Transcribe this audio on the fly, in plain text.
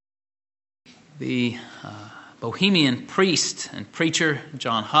The Bohemian priest and preacher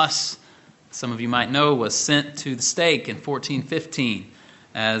John Huss, some of you might know, was sent to the stake in 1415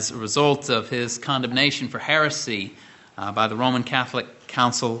 as a result of his condemnation for heresy by the Roman Catholic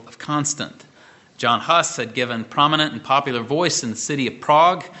Council of Constance. John Huss had given prominent and popular voice in the city of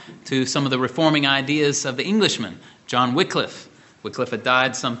Prague to some of the reforming ideas of the Englishman, John Wycliffe. Wycliffe had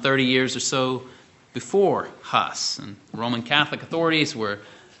died some 30 years or so before Huss, and Roman Catholic authorities were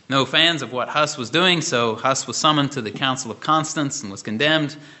no fans of what Huss was doing, so Huss was summoned to the Council of Constance and was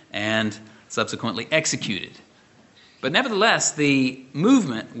condemned and subsequently executed. But nevertheless, the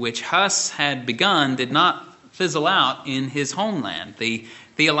movement which Huss had begun did not fizzle out in his homeland. The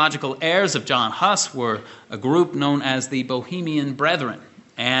theological heirs of John Huss were a group known as the Bohemian Brethren,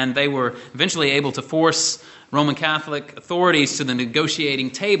 and they were eventually able to force Roman Catholic authorities to the negotiating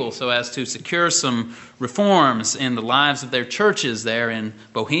table so as to secure some reforms in the lives of their churches there in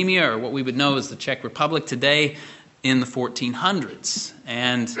Bohemia, or what we would know as the Czech Republic today, in the 1400s.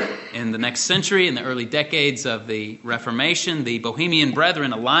 And in the next century, in the early decades of the Reformation, the Bohemian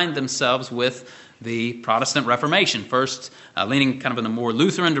Brethren aligned themselves with the Protestant Reformation, first leaning kind of in a more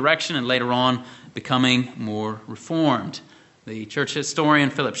Lutheran direction and later on becoming more Reformed. The church historian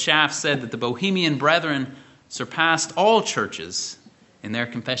Philip Schaff said that the Bohemian Brethren surpassed all churches in their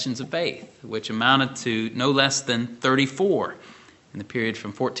confessions of faith, which amounted to no less than 34 in the period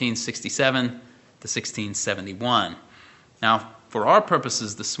from 1467 to 1671. Now, for our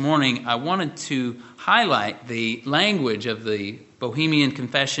purposes this morning, I wanted to highlight the language of the Bohemian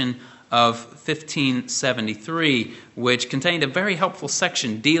Confession of 1573, which contained a very helpful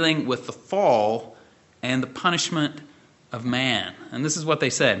section dealing with the fall and the punishment of man. And this is what they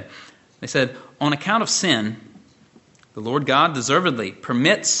said. They said, "On account of sin, the Lord God deservedly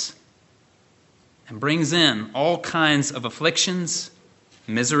permits and brings in all kinds of afflictions,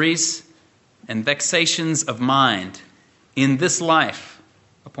 miseries, and vexations of mind in this life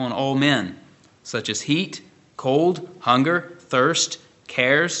upon all men, such as heat, cold, hunger, thirst,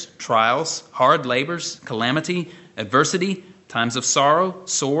 cares, trials, hard labors, calamity, adversity, times of sorrow,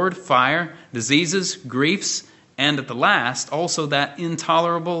 sword, fire, diseases, griefs, and at the last also that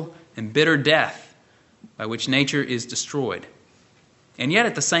intolerable and bitter death by which nature is destroyed. And yet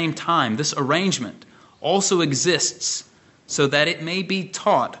at the same time, this arrangement also exists so that it may be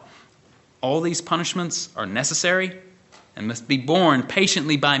taught all these punishments are necessary and must be borne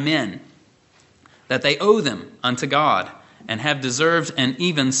patiently by men, that they owe them unto God and have deserved an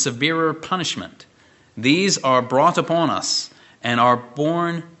even severer punishment. These are brought upon us and are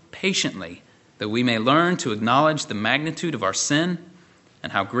borne patiently, that we may learn to acknowledge the magnitude of our sin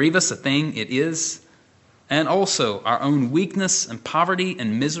and how grievous a thing it is, and also our own weakness and poverty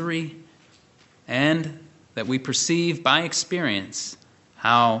and misery, and that we perceive by experience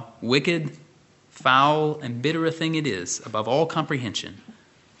how wicked, foul, and bitter a thing it is, above all comprehension,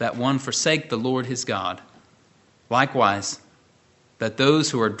 that one forsake the Lord his God. Likewise, that those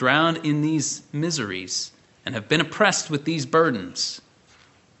who are drowned in these miseries and have been oppressed with these burdens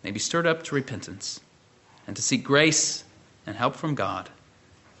may be stirred up to repentance and to seek grace and help from God,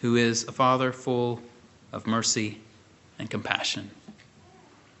 who is a Father full of mercy and compassion."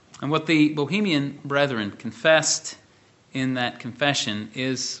 And what the Bohemian Brethren confessed in that confession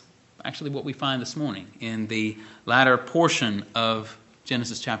is actually what we find this morning in the latter portion of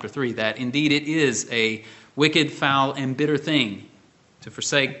Genesis chapter 3, that indeed it is a wicked, foul, and bitter thing to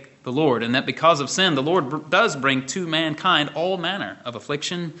forsake the Lord, and that because of sin, the Lord does bring to mankind all manner of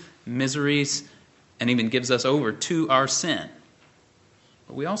affliction, miseries, and even gives us over to our sin.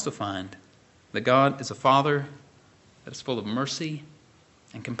 But we also find that God is a Father that is full of mercy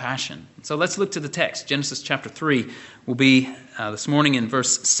and compassion. So let's look to the text. Genesis chapter 3 will be this morning in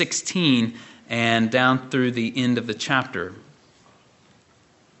verse 16 and down through the end of the chapter.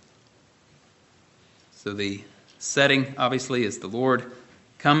 So the setting, obviously, is the Lord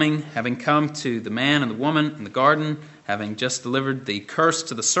coming, having come to the man and the woman in the garden, having just delivered the curse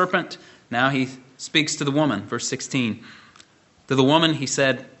to the serpent. Now he speaks to the woman. Verse 16. To the woman he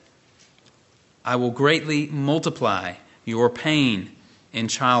said, "I will greatly multiply your pain in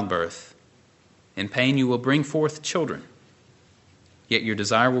childbirth. In pain you will bring forth children. Yet your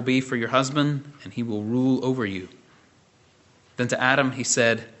desire will be for your husband, and he will rule over you." Then to Adam he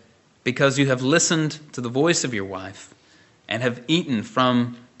said, "Because you have listened to the voice of your wife, and have eaten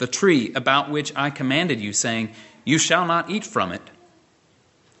from the tree about which I commanded you, saying, 'You shall not eat from it,'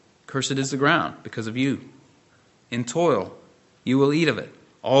 cursed is the ground because of you. In toil you will eat of it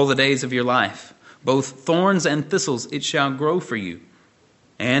all the days of your life. Both thorns and thistles it shall grow for you,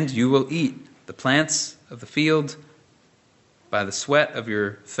 and you will eat the plants of the field. By the sweat of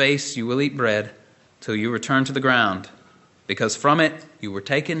your face you will eat bread till you return to the ground, because from it you were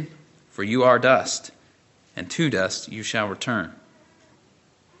taken, for you are dust, and to dust you shall return."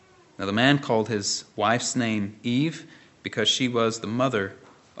 Now the man called his wife's name Eve, because she was the mother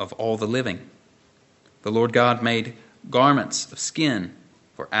of all the living. The Lord God made garments of skin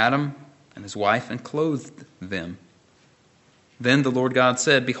for Adam and his wife and clothed them. Then the Lord God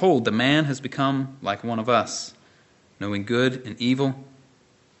said, "Behold, the man has become like one of us, knowing good and evil.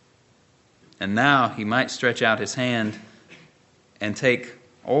 And now he might stretch out his hand and take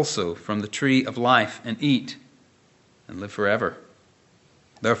also from the tree of life and eat and live forever."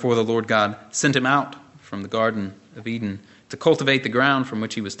 Therefore the Lord God sent him out from the Garden of Eden to cultivate the ground from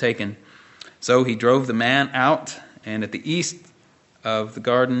which he was taken. So he drove the man out, and at the east of the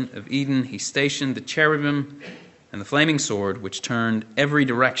Garden of Eden he stationed the cherubim and the flaming sword, which turned every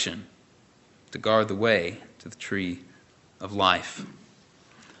direction to guard the way to the tree of life.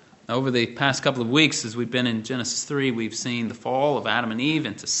 Now, over the past couple of weeks, as we've been in Genesis 3, we've seen the fall of Adam and Eve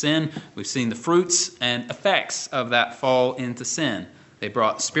into sin. We've seen the fruits and effects of that fall into sin. They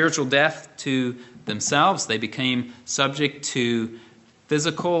brought spiritual death to themselves. They became subject to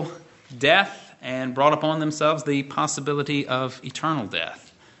physical death and brought upon themselves the possibility of eternal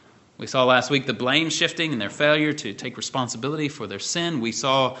death. We saw last week the blame shifting and their failure to take responsibility for their sin. We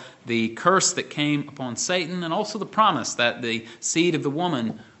saw the curse that came upon Satan, and also the promise that the seed of the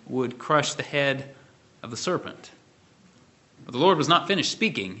woman would crush the head of the serpent. But the Lord was not finished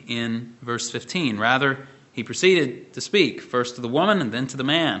speaking in verse 15. Rather, he proceeded to speak first to the woman and then to the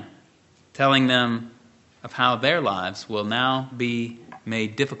man, telling them of how their lives will now be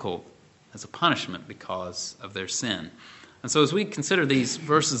made difficult as a punishment because of their sin. And so as we consider these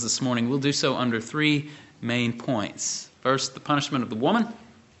verses this morning, we'll do so under three main points. First, the punishment of the woman.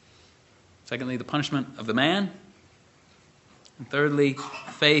 Secondly, the punishment of the man. And thirdly,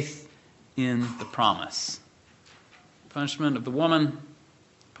 faith in the promise. Punishment of the woman,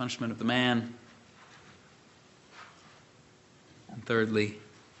 punishment of the man, and thirdly,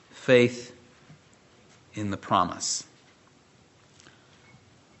 faith in the promise.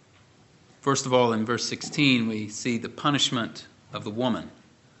 First of all, in verse 16, we see the punishment of the woman.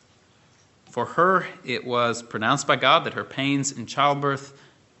 For her, it was pronounced by God that her pains in childbirth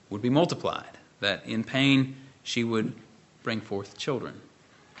would be multiplied, that in pain she would bring forth children.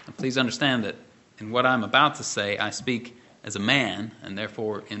 And please understand that in what I'm about to say, I speak as a man, and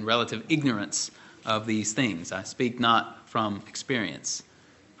therefore in relative ignorance of these things. I speak not from experience.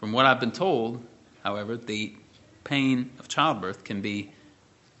 From what I've been told, however, the pain of childbirth can be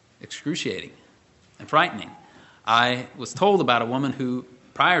excruciating and frightening. I was told about a woman who,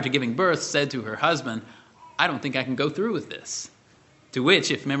 prior to giving birth, said to her husband, "I don't think I can go through with this." To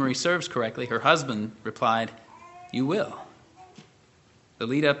which, if memory serves correctly, her husband replied, "You will." The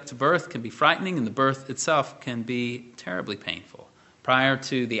lead up to birth can be frightening, and the birth itself can be terribly painful. Prior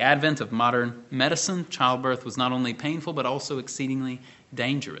to the advent of modern medicine, childbirth was not only painful, but also exceedingly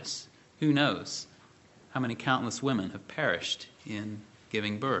dangerous. Who knows how many countless women have perished in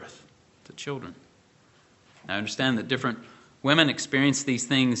giving birth to children. I understand that different women experience these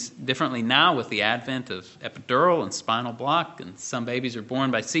things differently now with the advent of epidural and spinal block, and some babies are born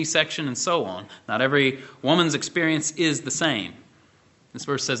by C-section and so on. Not every woman's experience is the same. This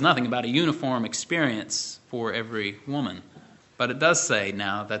verse says nothing about a uniform experience for every woman. But it does say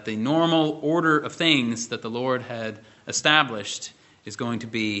now that the normal order of things that the Lord had established is going to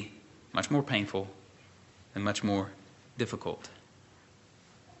be much more painful and much more difficult.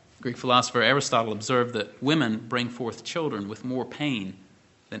 Greek philosopher Aristotle observed that women bring forth children with more pain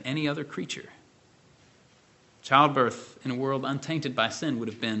than any other creature. Childbirth in a world untainted by sin would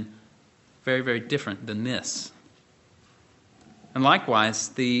have been very, very different than this. And likewise,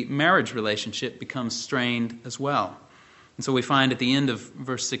 the marriage relationship becomes strained as well. And so we find at the end of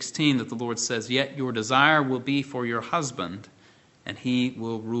verse 16 that the Lord says, "Yet your desire will be for your husband, and he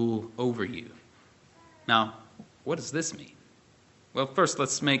will rule over you." Now, what does this mean? Well, first,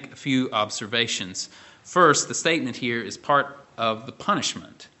 let's make a few observations. First, the statement here is part of the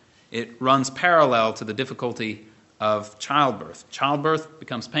punishment. It runs parallel to the difficulty of childbirth. Childbirth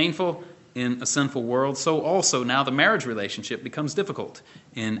becomes painful in a sinful world, so also now the marriage relationship becomes difficult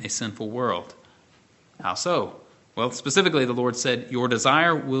in a sinful world. How so? Well, specifically, the Lord said, "Your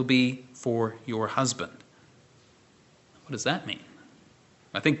desire will be for your husband." What does that mean?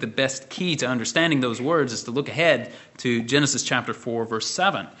 I think the best key to understanding those words is to look ahead to Genesis chapter 4, verse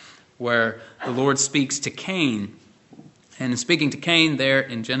 7, where the Lord speaks to Cain. And in speaking to Cain there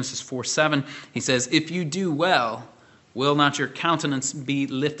in Genesis 4:7, he says, "If you do well, will not your countenance be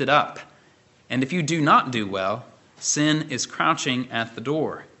lifted up? And if you do not do well, sin is crouching at the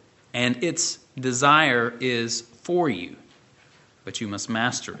door, and its desire is for you, but you must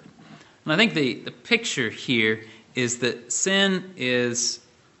master it. And I think the picture here is that sin is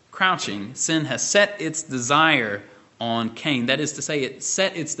crouching. Sin has set its desire on Cain. That is to say, it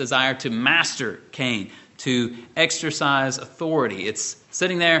set its desire to master Cain, to exercise authority. It's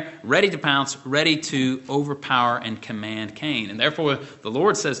sitting there ready to pounce, ready to overpower and command Cain. And therefore, the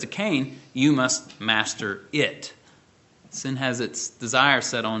Lord says to Cain, you must master it. Sin has its desire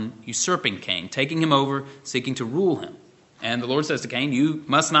set on usurping Cain, taking him over, seeking to rule him. And the Lord says to Cain, you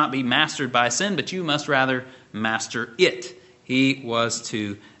must not be mastered by sin, but you must rather master it. He was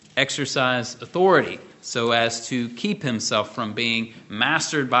to exercise authority so as to keep himself from being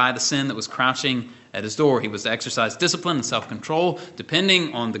mastered by the sin that was crouching at his door. He was to exercise discipline and self-control,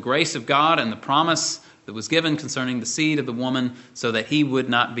 depending on the grace of God and the promise that was given concerning the seed of the woman, so that he would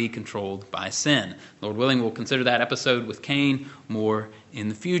not be controlled by sin. Lord willing, we'll consider that episode with Cain more in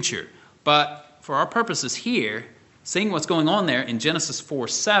the future. But for our purposes here, seeing what's going on there in Genesis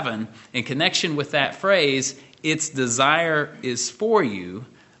 4:7, in connection with that phrase, its desire is for you,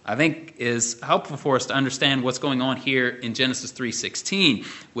 I think is helpful for us to understand what's going on here in Genesis 3:16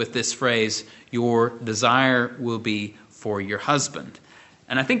 with this phrase, your desire will be for your husband.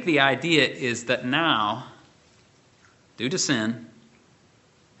 And I think the idea is that now, due to sin,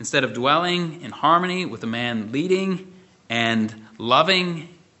 instead of dwelling in harmony with a man leading and loving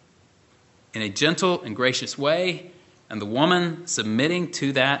in a gentle and gracious way, and the woman submitting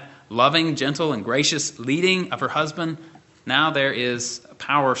to that loving, gentle, and gracious leading of her husband, now there is a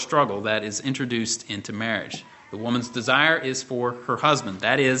power struggle that is introduced into marriage. The woman's desire is for her husband.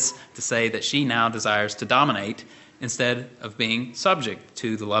 That is to say that she now desires to dominate instead of being subject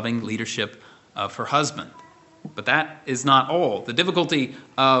to the loving leadership of her husband. But that is not all. The difficulty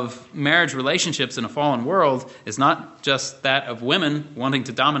of marriage relationships in a fallen world is not just that of women wanting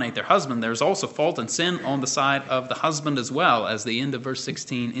to dominate their husband. There's also fault and sin on the side of the husband as well, as the end of verse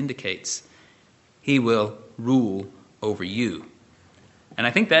 16 indicates. He will rule over you. And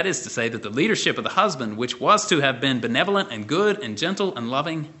I think that is to say that the leadership of the husband, which was to have been benevolent and good and gentle and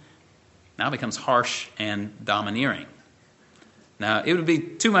loving, now becomes harsh and domineering. Now, it would be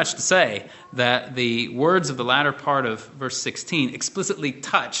too much to say that the words of the latter part of verse 16 explicitly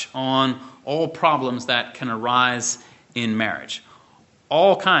touch on all problems that can arise in marriage.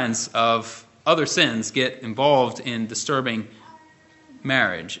 All kinds of other sins get involved in disturbing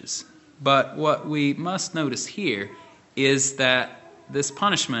marriages. But what we must notice here is that this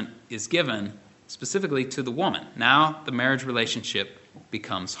punishment is given specifically to the woman. Now the marriage relationship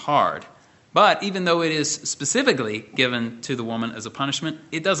becomes hard. But even though it is specifically given to the woman as a punishment,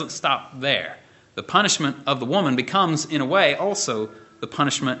 it doesn't stop there. The punishment of the woman becomes, in a way, also the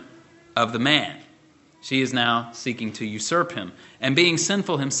punishment of the man. She is now seeking to usurp him. And being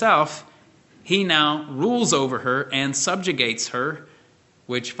sinful himself, he now rules over her and subjugates her,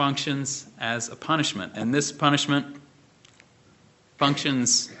 which functions as a punishment. And this punishment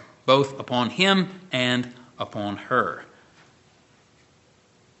functions both upon him and upon her.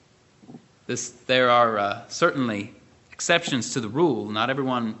 There are certainly exceptions to the rule. Not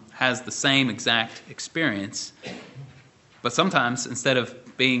everyone has the same exact experience. But sometimes, instead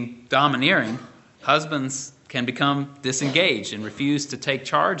of being domineering, husbands can become disengaged and refuse to take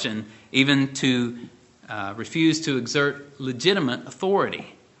charge and even to refuse to exert legitimate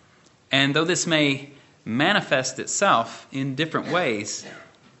authority. And though this may manifest itself in different ways,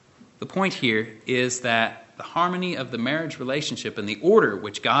 the point here is that the harmony of the marriage relationship and the order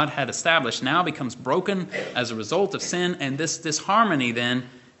which God had established now becomes broken as a result of sin, and this disharmony then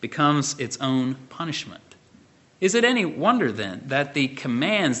becomes its own punishment. Is it any wonder then that the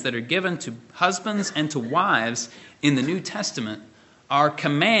commands that are given to husbands and to wives in the New Testament are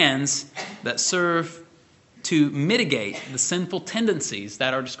commands that serve to mitigate the sinful tendencies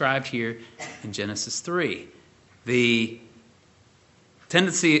that are described here in Genesis 3? The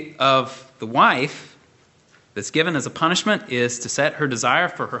tendency of the wife that's given as a punishment is to set her desire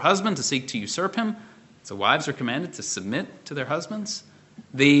for her husband, to seek to usurp him. So wives are commanded to submit to their husbands.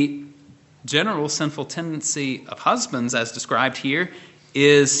 The general sinful tendency of husbands, as described here,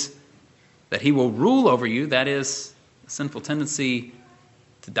 is that he will rule over you. That is, the sinful tendency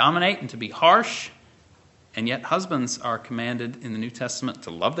to dominate and to be harsh. And yet husbands are commanded in the New Testament to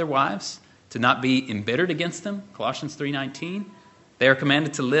love their wives, to not be embittered against them. Colossians 3:19. They are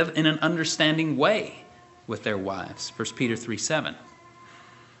commanded to live in an understanding way with their wives. 1 Peter 3:7.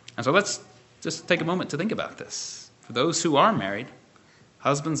 And so let's just take a moment to think about this. For those who are married,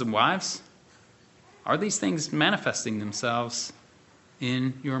 husbands and wives, are these things manifesting themselves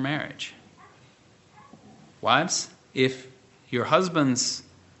in your marriage? Wives, if your husbands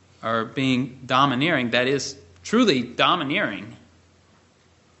are being domineering, that is, truly domineering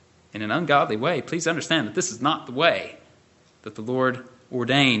in an ungodly way, please understand that this is not the way that the Lord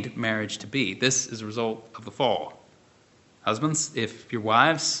ordained marriage to be. This is a result of the fall. Husbands, if your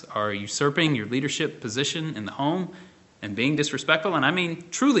wives are usurping your leadership position in the home and being disrespectful, and I mean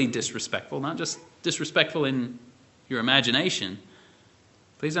truly disrespectful, not just disrespectful in your imagination,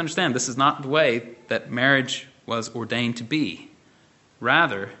 please understand this is not the way that marriage was ordained to be.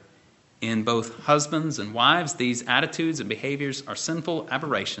 Rather, in both husbands and wives, these attitudes and behaviors are sinful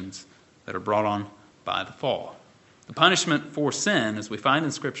aberrations that are brought on by the fall. The punishment for sin, as we find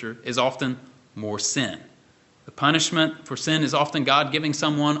in Scripture, is often more sin. The punishment for sin is often God giving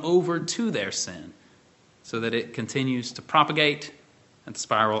someone over to their sin so that it continues to propagate and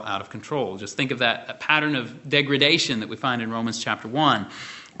spiral out of control. Just think of that pattern of degradation that we find in Romans chapter 1.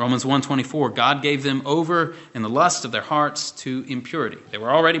 Romans 1:24, God gave them over in the lust of their hearts to impurity. They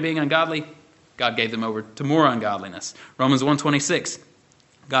were already being ungodly. God gave them over to more ungodliness. Romans 1:26,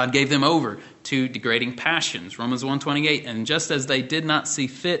 God gave them over to degrading passions. Romans 1:28, and just as they did not see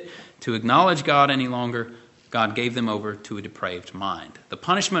fit to acknowledge God any longer, God gave them over to a depraved mind. The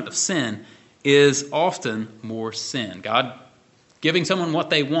punishment of sin is often more sin. God giving someone what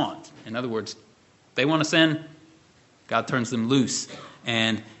they want. In other words, they want to sin, God turns them loose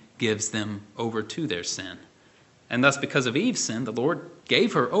and gives them over to their sin. And thus, because of Eve's sin, the Lord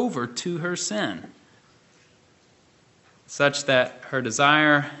gave her over to her sin, such that her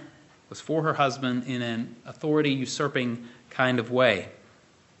desire was for her husband in an authority-usurping kind of way.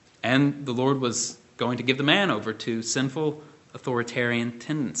 And the Lord was going to give the man over to sinful authoritarian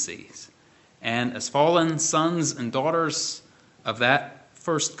tendencies. And as fallen sons and daughters of that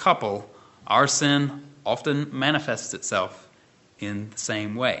first couple, our sin often manifests itself in the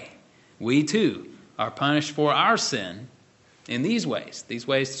same way. We too are punished for our sin in these ways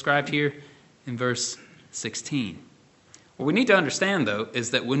described here in verse 16. What we need to understand, though,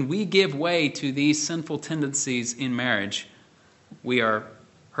 is that when we give way to these sinful tendencies in marriage, we are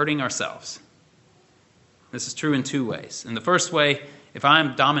hurting ourselves. This is true in two ways. In the first way, if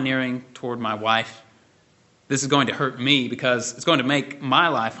I'm domineering toward my wife, this is going to hurt me because it's going to make my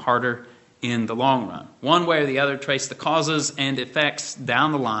life harder in the long run. One way or the other, trace the causes and effects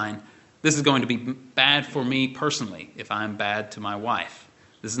down the line. This is going to be bad for me personally if I'm bad to my wife.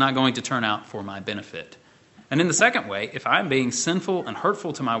 This is not going to turn out for my benefit. And in the second way, if I'm being sinful and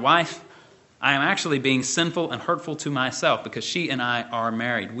hurtful to my wife, I am actually being sinful and hurtful to myself because she and I are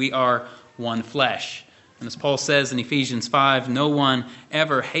married. We are one flesh. And as Paul says in Ephesians 5, no one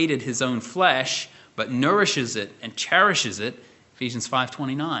ever hated his own flesh, but nourishes it and cherishes it, Ephesians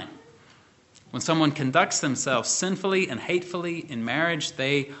 5:29. When someone conducts themselves sinfully and hatefully in marriage,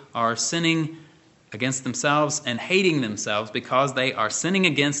 they are sinning against themselves and hating themselves because they are sinning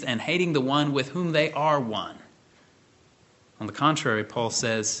against and hating the one with whom they are one. On the contrary, Paul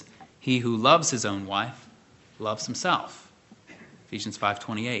says, he who loves his own wife loves himself, Ephesians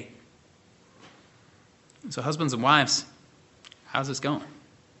 5:28. So husbands and wives, how's this going?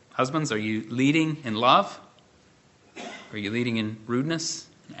 Husbands, are you leading in love? Are you leading in rudeness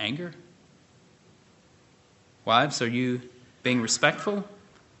and anger? Wives, are you being respectful,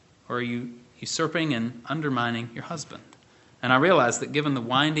 or are you usurping and undermining your husband? And I realize that given the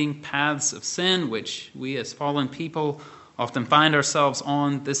winding paths of sin, which we as fallen people often find ourselves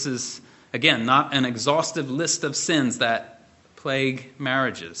on, this is, again, not an exhaustive list of sins that plague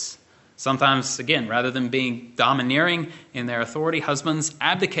marriages. Sometimes, again, rather than being domineering in their authority, husbands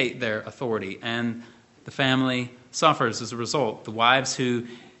abdicate their authority, and the family suffers as a result. The wives who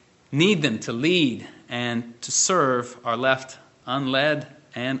need them to lead and to serve are left unled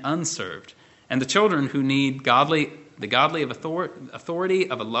and unserved. And the children who need the godly authority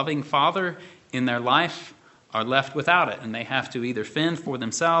of a loving father in their life are left without it, and they have to either fend for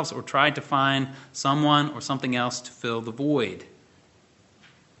themselves or try to find someone or something else to fill the void.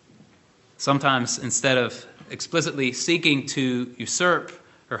 Sometimes, instead of explicitly seeking to usurp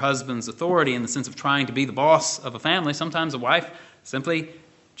her husband's authority in the sense of trying to be the boss of a family, sometimes a wife simply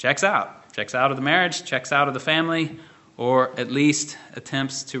checks out of the marriage, checks out of the family, or at least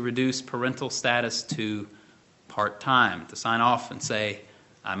attempts to reduce parental status to part-time, to sign off and say,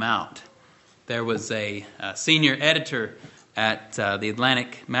 I'm out. There was a senior editor at the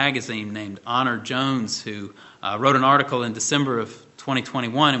Atlantic magazine named Honor Jones who wrote an article in December of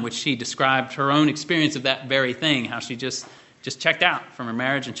 2021 in which she described her own experience of that very thing, how she just checked out from her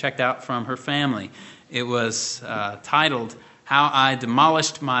marriage and checked out from her family. It was titled, How I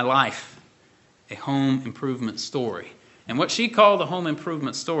Demolished My Life, a Home Improvement Story. And what she called a home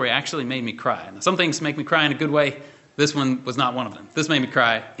improvement story actually made me cry. Now, some things make me cry in a good way. This one was not one of them. This made me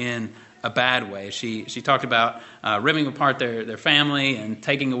cry in a bad way. She talked about ripping apart their family and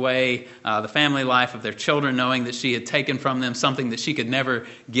taking away the family life of their children, knowing that she had taken from them something that she could never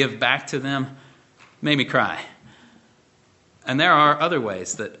give back to them. Made me cry. And there are other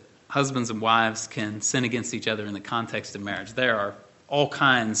ways that husbands and wives can sin against each other in the context of marriage. There are all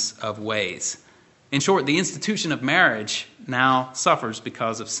kinds of ways. In short, the institution of marriage now suffers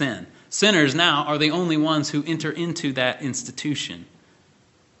because of sin. Sinners now are the only ones who enter into that institution.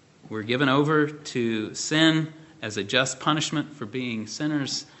 We're given over to sin as a just punishment for being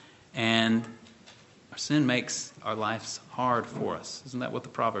sinners, and our sin makes our lives hard for us. Isn't that what the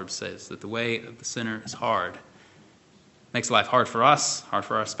proverb says? That the way of the sinner is hard. Makes life hard for us, hard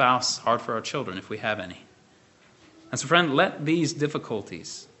for our spouse, hard for our children if we have any. And so, friend, let these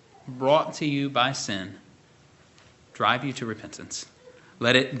difficulties brought to you by sin drive you to repentance.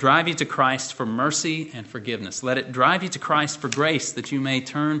 Let it drive you to Christ for mercy and forgiveness. Let it drive you to Christ for grace that you may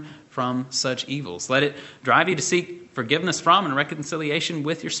turn from such evils. Let it drive you to seek forgiveness from and reconciliation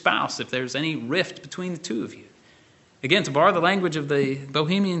with your spouse if there's any rift between the two of you. Again, to borrow the language of the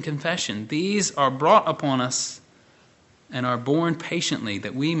Bohemian Confession, these are brought upon us and are borne patiently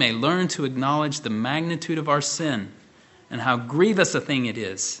that we may learn to acknowledge the magnitude of our sin and how grievous a thing it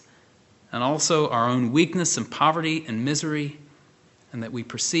is, and also our own weakness and poverty and misery, and that we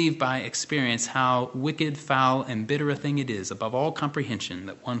perceive by experience how wicked, foul, and bitter a thing it is, above all comprehension,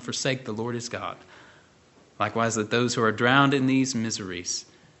 that one forsake the Lord his God. Likewise, that those who are drowned in these miseries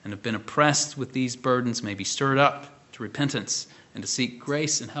and have been oppressed with these burdens may be stirred up to repentance and to seek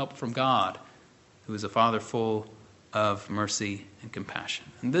grace and help from God, who is a Father full of mercy and compassion.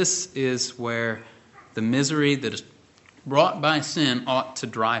 And this is where the misery that is brought by sin ought to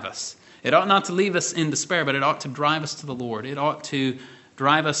drive us. It ought not to leave us in despair, but it ought to drive us to the Lord. It ought to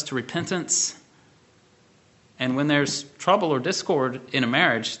drive us to repentance. And when there's trouble or discord in a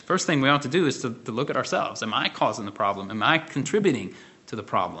marriage, the first thing we ought to do is to look at ourselves. Am I causing the problem? Am I contributing to the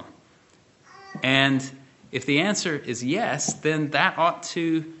problem? And if the answer is yes, then that ought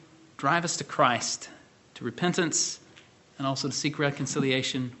to drive us to Christ, to repentance, and also to seek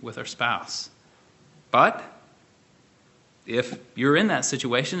reconciliation with our spouse. But if you're in that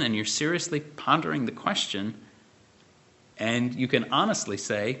situation and you're seriously pondering the question, and you can honestly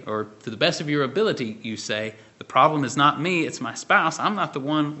say, or to the best of your ability, you say, the problem is not me, it's my spouse, I'm not the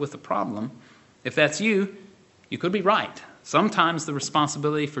one with the problem. If that's you, you could be right. Sometimes the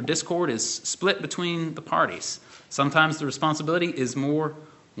responsibility for discord is split between the parties. Sometimes the responsibility is more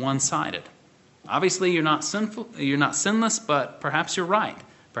one-sided. Obviously, you're not sinless, but perhaps you're right.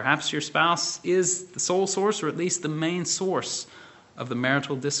 Perhaps your spouse is the sole source, or at least the main source, of the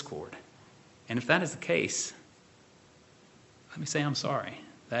marital discord. And if that is the case, let me say I'm sorry.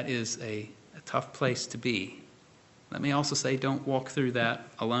 That is a tough place to be. Let me also say don't walk through that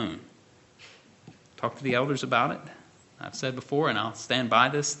alone. Talk to the elders about it. I've said before, and I'll stand by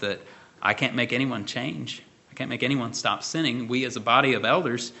this, that I can't make anyone change. I can't make anyone stop sinning. We as a body of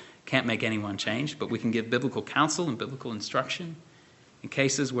elders can't make anyone change, but we can give biblical counsel and biblical instruction. In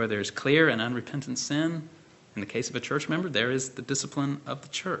cases where there's clear and unrepentant sin, in the case of a church member, there is the discipline of the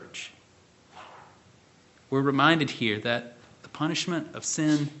church. We're reminded here that the punishment of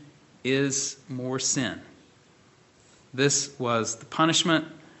sin is more sin. This was the punishment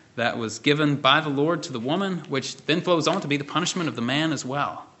that was given by the Lord to the woman, which then flows on to be the punishment of the man as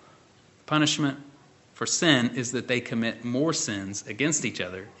well. The punishment for sin is that they commit more sins against each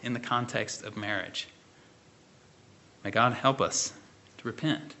other in the context of marriage. May God help us to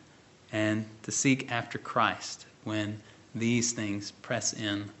repent and to seek after Christ when these things press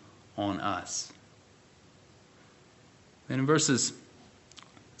in on us. Then in verses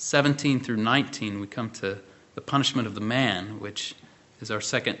 17 through 19, we come to the punishment of the man, which is our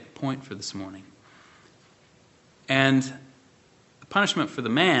second point for this morning. And the punishment for the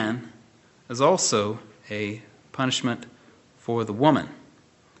man is also a punishment for the woman.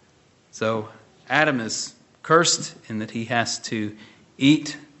 So Adam is cursed in that he has to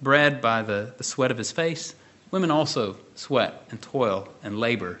eat bread by the sweat of his face. Women also sweat and toil and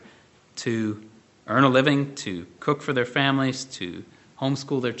labor to earn a living, to cook for their families, to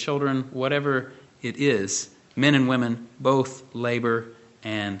homeschool their children, whatever it is. Men and women both labor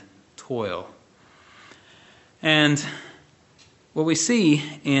and toil. And what we see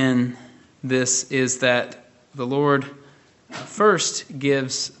in this is that the Lord first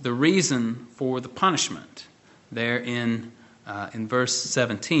gives the reason for the punishment there in verse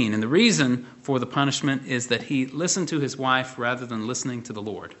 17. And the reason for the punishment is that he listened to his wife rather than listening to the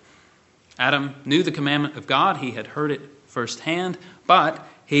Lord. Adam knew the commandment of God. He had heard it firsthand, but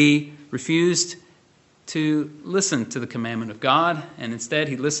he refused to listen to the commandment of God, and instead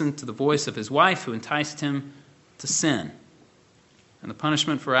he listened to the voice of his wife, who enticed him to sin. And the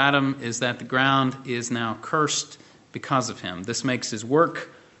punishment for Adam is that the ground is now cursed because of him. This makes his work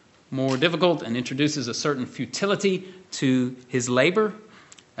more difficult and introduces a certain futility to his labor.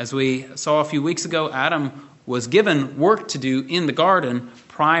 As we saw a few weeks ago, Adam was given work to do in the garden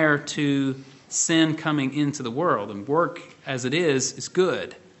prior to sin coming into the world. And work, as it is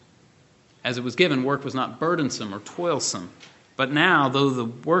good. As it was given, work was not burdensome or toilsome. But now, though the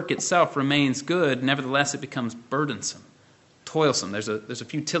work itself remains good, nevertheless it becomes burdensome, toilsome. There's a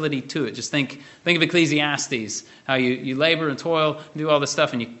futility to it. Just think of Ecclesiastes, how you labor and toil, and do all this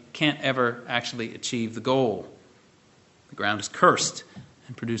stuff, and you can't ever actually achieve the goal. The ground is cursed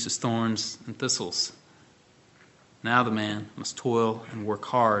and produces thorns and thistles. Now the man must toil and work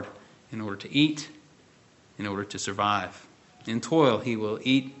hard in order to eat, in order to survive. In toil he will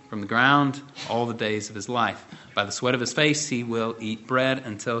eat from the ground all the days of his life. By the sweat of his face he will eat bread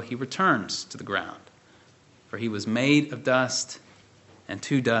until he returns to the ground. For he was made of dust, and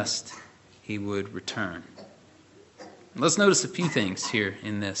to dust he would return. Let's notice a few things here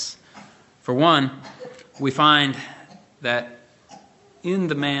in this. For one, we find that in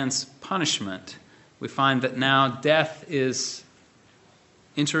the man's punishment, we find that now death is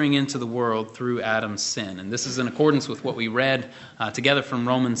entering into the world through Adam's sin. And this is in accordance with what we read together from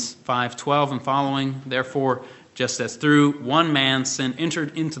Romans 5:12 and following. Therefore, just as through one man sin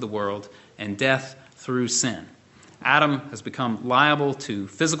entered into the world, and death through sin. Adam has become liable to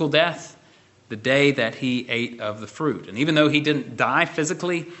physical death the day that he ate of the fruit. And even though he didn't die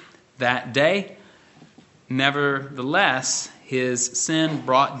physically that day, nevertheless, his sin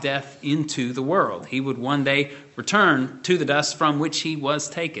brought death into the world. He would one day return to the dust from which he was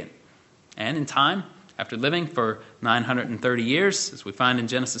taken. And in time, after living for 930 years, as we find in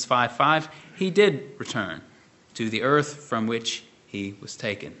Genesis 5:5, he did return to the earth from which he was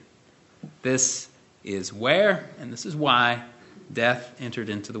taken. This is where, and this is why, death entered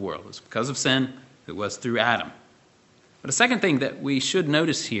into the world. It was because of sin. It was through Adam. But a second thing that we should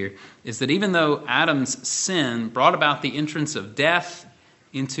notice here is that even though Adam's sin brought about the entrance of death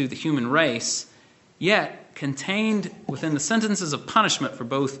into the human race, yet contained within the sentences of punishment for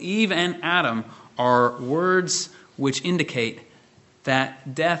both Eve and Adam are words which indicate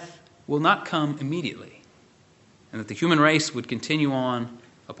that death will not come immediately, and that the human race would continue on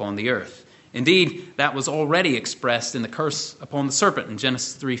upon the earth. Indeed, that was already expressed in the curse upon the serpent in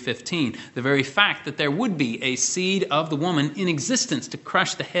Genesis 3:15. The very fact that there would be a seed of the woman in existence to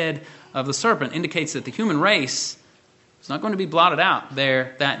crush the head of the serpent indicates that the human race was not going to be blotted out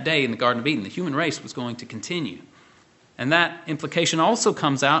there that day in the Garden of Eden. The human race was going to continue. And that implication also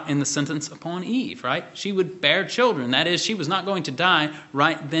comes out in the sentence upon Eve, right? She would bear children. That is, she was not going to die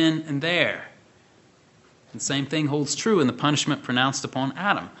right then and there. And the same thing holds true in the punishment pronounced upon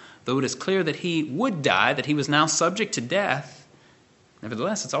Adam. Though it is clear that he would die, that he was now subject to death,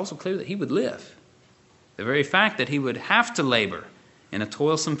 nevertheless, it's also clear that he would live. The very fact that he would have to labor in a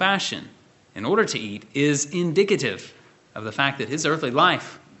toilsome fashion in order to eat is indicative of the fact that his earthly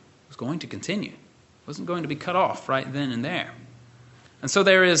life was going to continue. It wasn't going to be cut off right then and there. And so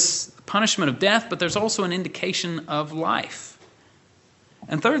there is punishment of death, but there's also an indication of life.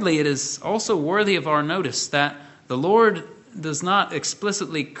 And thirdly, it is also worthy of our notice that the Lord does not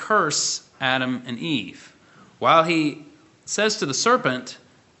explicitly curse Adam and Eve. While he says to the serpent,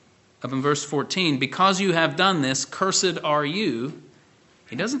 up in verse 14, because you have done this, cursed are you,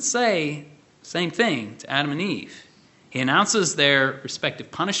 he doesn't say the same thing to Adam and Eve. He announces their respective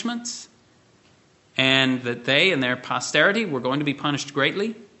punishments, and that they and their posterity were going to be punished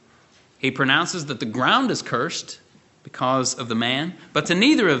greatly. He pronounces that the ground is cursed because of the man, but to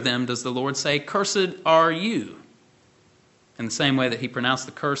neither of them does the Lord say, cursed are you, in the same way that he pronounced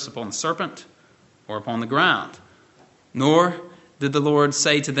the curse upon the serpent or upon the ground. Nor did the Lord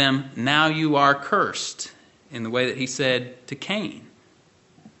say to them, now you are cursed, in the way that he said to Cain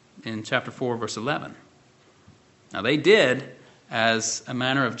in chapter 4, verse 11. Now they did, as a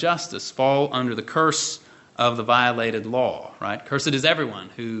manner of justice, fall under the curse of the violated law, right? Cursed is everyone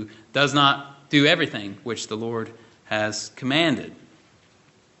who does not do everything which the Lord has commanded.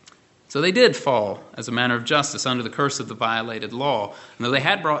 So they did fall, as a manner of justice, under the curse of the violated law. And though they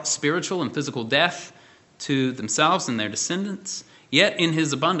had brought spiritual and physical death to themselves and their descendants, yet in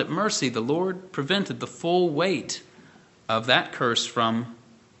his abundant mercy the Lord prevented the full weight of that curse from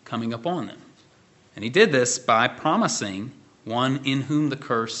coming upon them. And he did this by promising one in whom the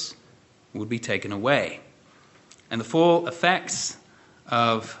curse would be taken away. And the full effects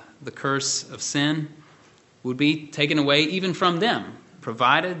of the curse of sin would be taken away even from them,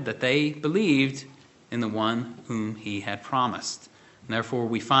 provided that they believed in the one whom he had promised. And therefore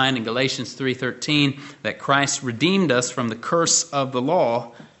we find in Galatians 3:13 that Christ redeemed us from the curse of the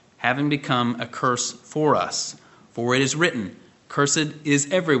law, having become a curse for us. For it is written, "Cursed is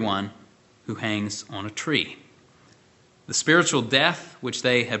everyone who hangs on a tree." The spiritual death which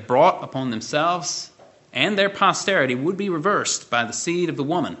they had brought upon themselves and their posterity would be reversed by the seed of the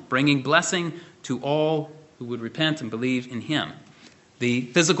woman, bringing blessing to all who would repent and believe in him. The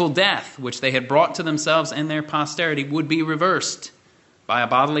physical death which they had brought to themselves and their posterity would be reversed by a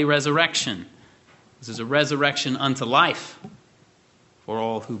bodily resurrection. This is a resurrection unto life for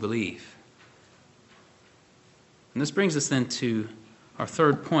all who believe. And this brings us then to our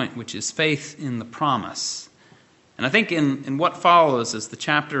third point, which is faith in the promise. And I think in what follows, as the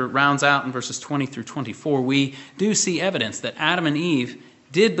chapter rounds out in verses 20 through 24, we do see evidence that Adam and Eve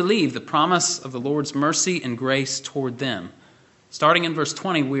did believe the promise of the Lord's mercy and grace toward them. Starting in verse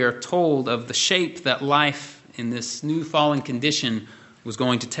 20, we are told of the shape that life in this new fallen condition was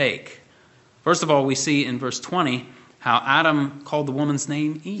going to take. First of all, we see in verse 20 how Adam called the woman's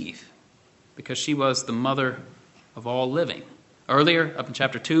name Eve, because she was the mother of all living. Earlier, up in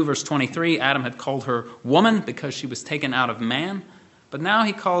chapter 2, verse 23, Adam had called her woman because she was taken out of man. But now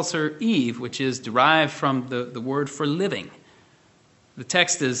he calls her Eve, which is derived from the word for living. The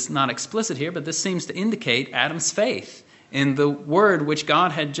text is not explicit here, but this seems to indicate Adam's faith in the word which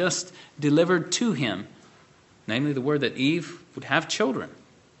God had just delivered to him. Namely, the word that Eve would have children,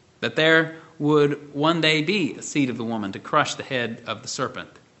 that there would one day be a seed of the woman to crush the head of the serpent.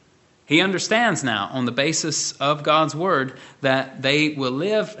 He understands now, on the basis of God's word, that they will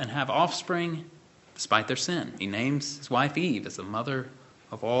live and have offspring despite their sin. He names his wife Eve as the mother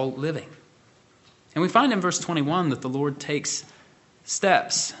of all living. And we find in verse 21 that the Lord takes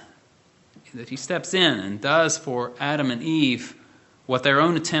steps, that he steps in and does for Adam and Eve what their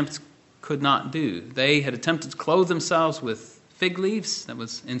own attempts could not do. They had attempted to clothe themselves with fig leaves. That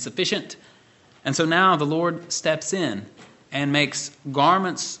was insufficient. And so now the Lord steps in and makes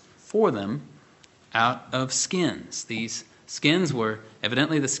garments for them out of skins. These skins were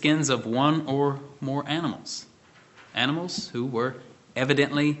evidently the skins of one or more animals. Animals who were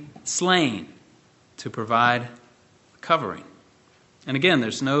evidently slain to provide covering. And again,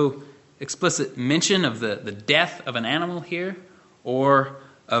 there's no explicit mention of the death of an animal here or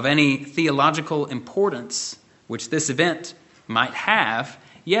of any theological importance which this event might have.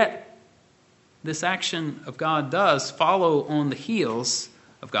 Yet, this action of God does follow on the heels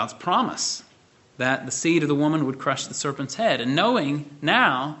of God's promise that the seed of the woman would crush the serpent's head. And knowing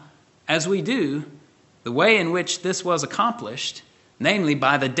now, as we do, the way in which this was accomplished, namely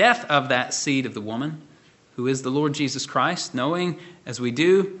by the death of that seed of the woman, who is the Lord Jesus Christ, knowing as we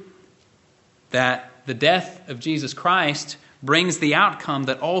do that the death of Jesus Christ brings the outcome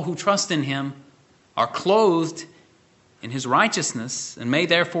that all who trust in him are clothed in his righteousness and may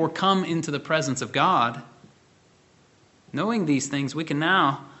therefore come into the presence of God. Knowing these things, we can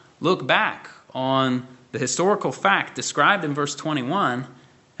now look back on the historical fact described in verse 21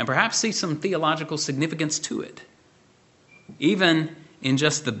 and perhaps see some theological significance to it, even in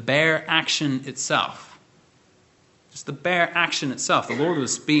just the bare action itself. Just the bare action itself. The Lord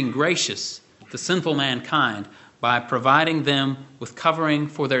was being gracious to sinful mankind by providing them with covering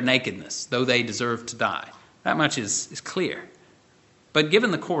for their nakedness, though they deserved to die. That much is clear. But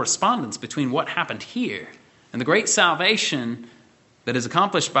given the correspondence between what happened here and the great salvation that is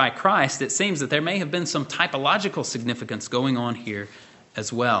accomplished by Christ, it seems that there may have been some typological significance going on here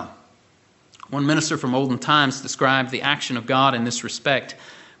as well. One minister from olden times described the action of God in this respect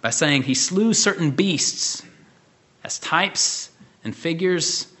by saying he slew certain beasts as types and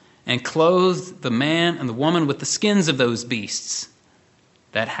figures and clothed the man and the woman with the skins of those beasts,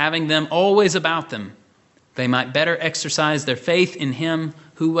 that having them always about them, they might better exercise their faith in him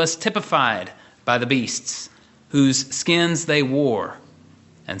who was typified by the beasts, whose skins they wore,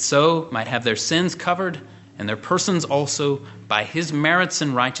 and so might have their sins covered and their persons also by his merits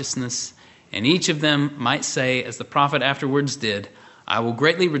and righteousness, and each of them might say, as the prophet afterwards did, I will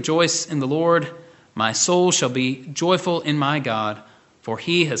greatly rejoice in the Lord, my soul shall be joyful in my God, for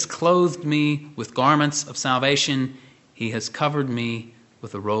he has clothed me with garments of salvation, he has covered me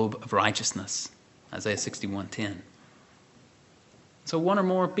with a robe of righteousness. Isaiah 61:10. So one or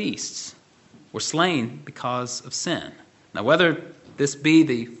more beasts were slain because of sin. Now, whether this be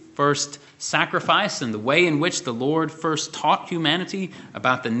the first sacrifice and the way in which the Lord first taught humanity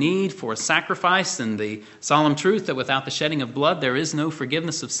about the need for a sacrifice and the solemn truth that without the shedding of blood there is no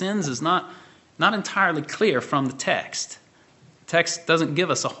forgiveness of sins is not entirely clear from the text. The text doesn't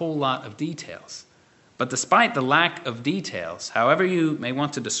give us a whole lot of details. But despite the lack of details, however you may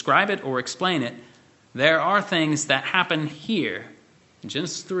want to describe it or explain it, there are things that happen here in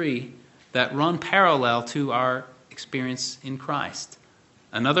Genesis 3 that run parallel to our experience in Christ.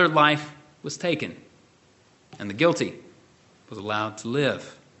 Another life was taken, and the guilty was allowed to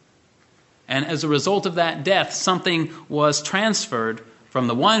live. And as a result of that death, something was transferred from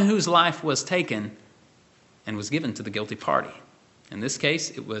the one whose life was taken and was given to the guilty party. In this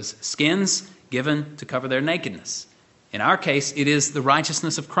case, it was skins given to cover their nakedness. In our case, it is the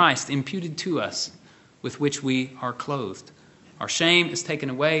righteousness of Christ imputed to us, with which we are clothed. Our shame is taken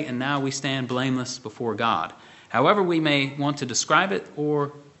away, and now we stand blameless before God. However we may want to describe it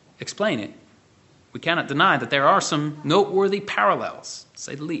or explain it, we cannot deny that there are some noteworthy parallels, to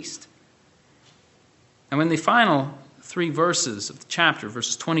say the least. And in the final 3 verses of the chapter,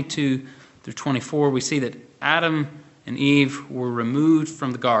 verses 22 through 24, we see that Adam and Eve were removed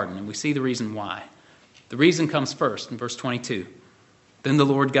from the garden, and we see the reason why. The reason comes first in verse 22. Then the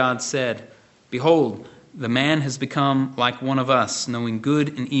Lord God said, "Behold, the man has become like one of us, knowing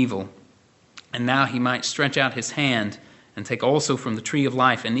good and evil. And now he might stretch out his hand and take also from the tree of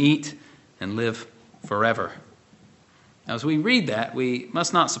life and eat and live forever." Now, as we read that, we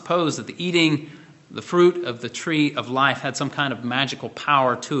must not suppose that the eating the fruit of the tree of life had some kind of magical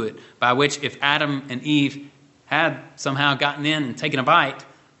power to it, by which if Adam and Eve had somehow gotten in and taken a bite,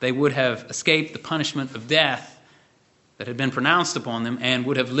 they would have escaped the punishment of death that had been pronounced upon them and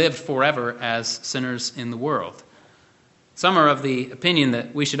would have lived forever as sinners in the world. Some are of the opinion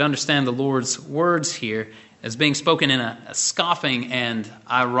that we should understand the Lord's words here as being spoken in a scoffing and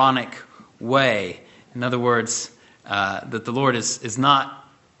ironic way. In other words, that the Lord is not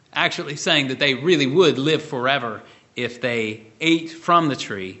actually saying that they really would live forever if they ate from the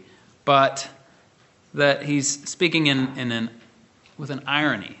tree, but that he's speaking with an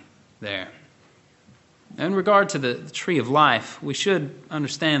irony there. In regard to the tree of life, we should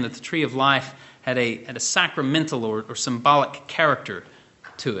understand that the tree of life had a sacramental or symbolic character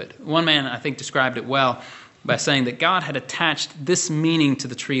to it. One man, I think, described it well by saying that God had attached this meaning to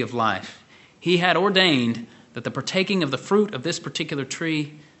the tree of life. He had ordained that the partaking of the fruit of this particular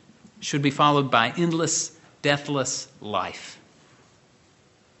tree should be followed by endless, deathless life.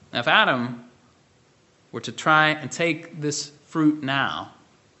 Now, if Adam were to try and take this fruit now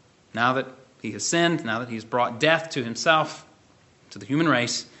that he has sinned, now that he's brought death to himself, to the human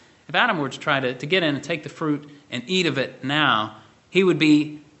race, if Adam were to try to get in and take the fruit and eat of it now, he would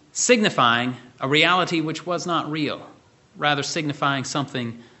be signifying a reality which was not real, rather signifying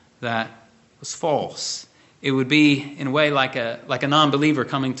something that was false. It would be, in a way, like a non-believer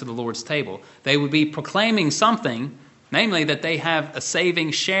coming to the Lord's table. They would be proclaiming something, namely that they have a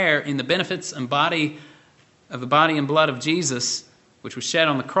saving share in the benefits and body and blood of Jesus, which was shed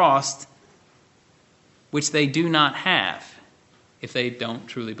on the cross, which they do not have if they don't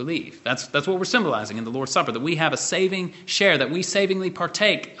truly believe. That's what we're symbolizing in the Lord's Supper, that we have a saving share, that we savingly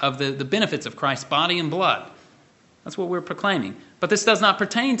partake of the benefits of Christ's body and blood. That's what we're proclaiming. But this does not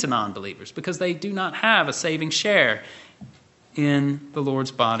pertain to non-believers because they do not have a saving share in the Lord's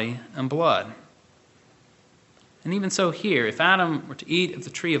body and blood. And even so here, if Adam were to eat of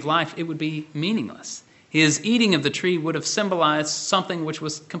the tree of life, it would be meaningless. His eating of the tree would have symbolized something which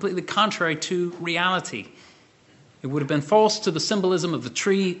was completely contrary to reality. It would have been false to the symbolism of the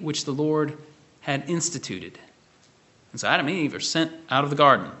tree which the Lord had instituted. And so Adam and Eve are sent out of the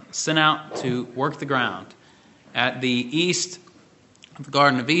garden, sent out to work the ground. At the east of the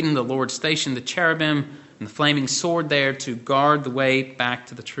Garden of Eden, the Lord stationed the cherubim and the flaming sword there to guard the way back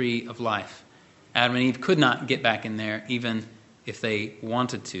to the tree of life. Adam and Eve could not get back in there even if they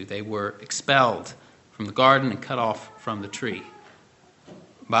wanted to. They were expelled from the garden and cut off from the tree.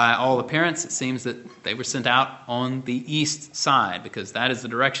 By all appearance, it seems that they were sent out on the east side because that is the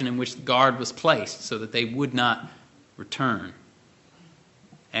direction in which the guard was placed so that they would not return.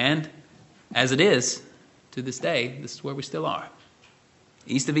 And as it is, to this day, this is where we still are.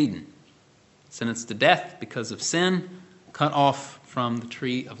 East of Eden. Sentenced to death because of sin, cut off from the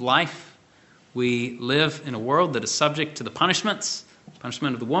tree of life. We live in a world that is subject to the punishments, the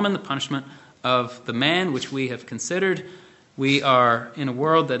punishment of the woman, the punishment of the man, which we have considered. We are in a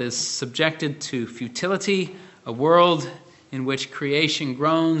world that is subjected to futility, a world in which creation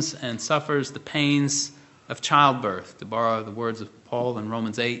groans and suffers the pains of childbirth, to borrow the words of Paul in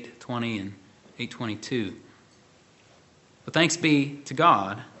Romans 8:20 and 8:22. But thanks be to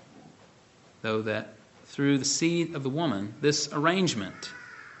God, though, that through the seed of the woman, this arrangement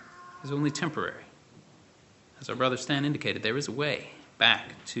is only temporary. As our brother Stan indicated, there is a way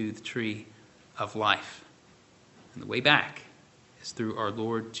back to the tree of life. And the way back is through our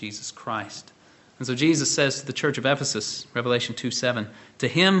Lord Jesus Christ. And so Jesus says to the church of Ephesus, Revelation 2:7, "To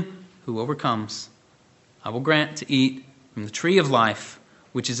him who overcomes, I will grant to eat from the tree of life,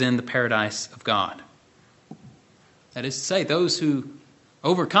 which is in the paradise of God." That is to say, those who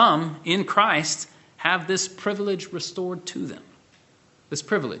overcome in Christ have this privilege restored to them. This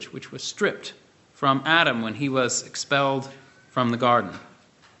privilege which was stripped from Adam when he was expelled from the garden.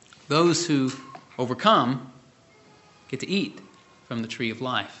 Those who overcome get to eat from the tree of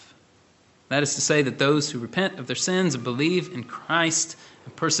life. That is to say that those who repent of their sins and believe in Christ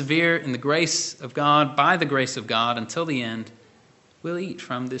and persevere in the grace of God, by the grace of God until the end, will eat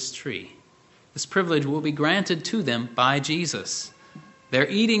from this tree. This privilege will be granted to them by Jesus. Their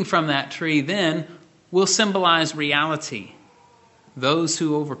eating from that tree then will symbolize reality. Those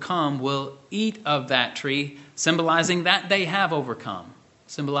who overcome will eat of that tree, symbolizing that they have overcome,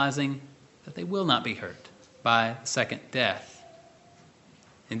 symbolizing that they will not be hurt by the second death.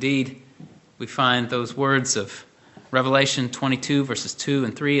 Indeed, we find those words of Revelation 22, verses 2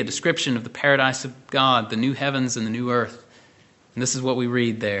 and 3, a description of the paradise of God, the new heavens and the new earth. And this is what we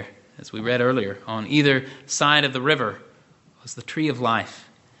read there, as we read earlier. On either side of the river was the tree of life,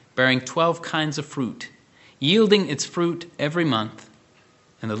 bearing 12 kinds of fruit, yielding its fruit every month,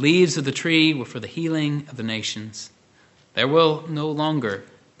 and the leaves of the tree were for the healing of the nations. There will no longer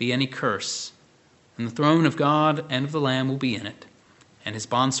be any curse, and the throne of God and of the Lamb will be in it, and his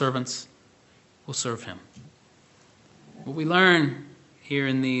bondservants will serve him. What we learn here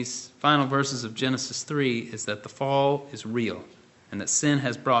in these final verses of Genesis 3 is that the fall is real, and that sin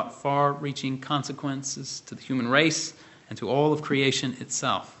has brought far-reaching consequences to the human race and to all of creation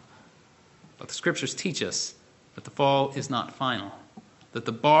itself. But the Scriptures teach us that the fall is not final, that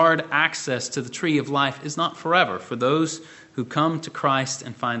the barred access to the tree of life is not forever for those who come to Christ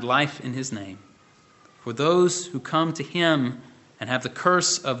and find life in his name. For those who come to him and have the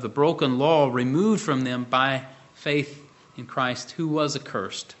curse of the broken law removed from them by faith in Christ, who was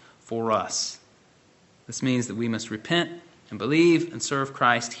accursed for us. This means that we must repent and believe and serve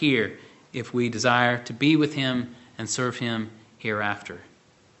Christ here if we desire to be with him and serve him hereafter.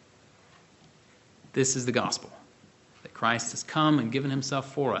 This is the gospel, that Christ has come and given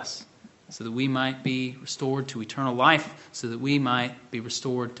himself for us so that we might be restored to eternal life, so that we might be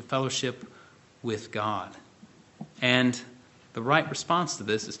restored to fellowship with God. And the right response to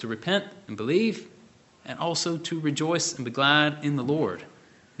this is to repent and believe, and also to rejoice and be glad in the Lord,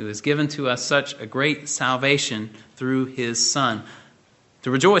 who has given to us such a great salvation through his Son.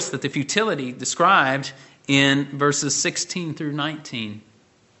 To rejoice that the futility described in verses 16 through 19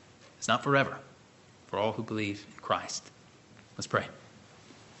 is not forever for all who believe in Christ. Let's pray.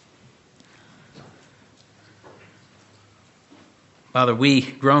 Father, we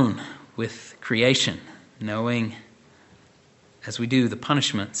groan with creation, knowing as we do the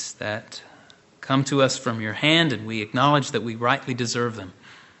punishments that come to us from your hand, and we acknowledge that we rightly deserve them.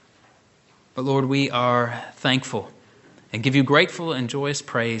 But Lord, we are thankful and give you grateful and joyous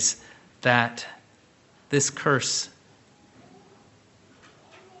praise that this curse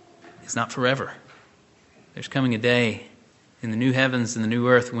is not forever. There's coming a day in the new heavens and the new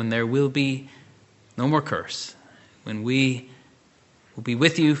earth when there will be no more curse, when we will be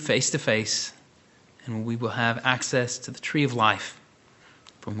with you face to face, and when we will have access to the tree of life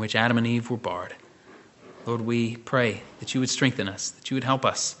from which Adam and Eve were barred. Lord, we pray that you would strengthen us, that you would help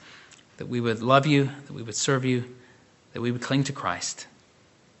us, that we would love you, that we would serve you, that we would cling to Christ.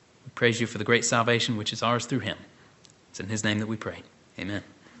 We praise you for the great salvation which is ours through him. It's in his name that we pray. Amen.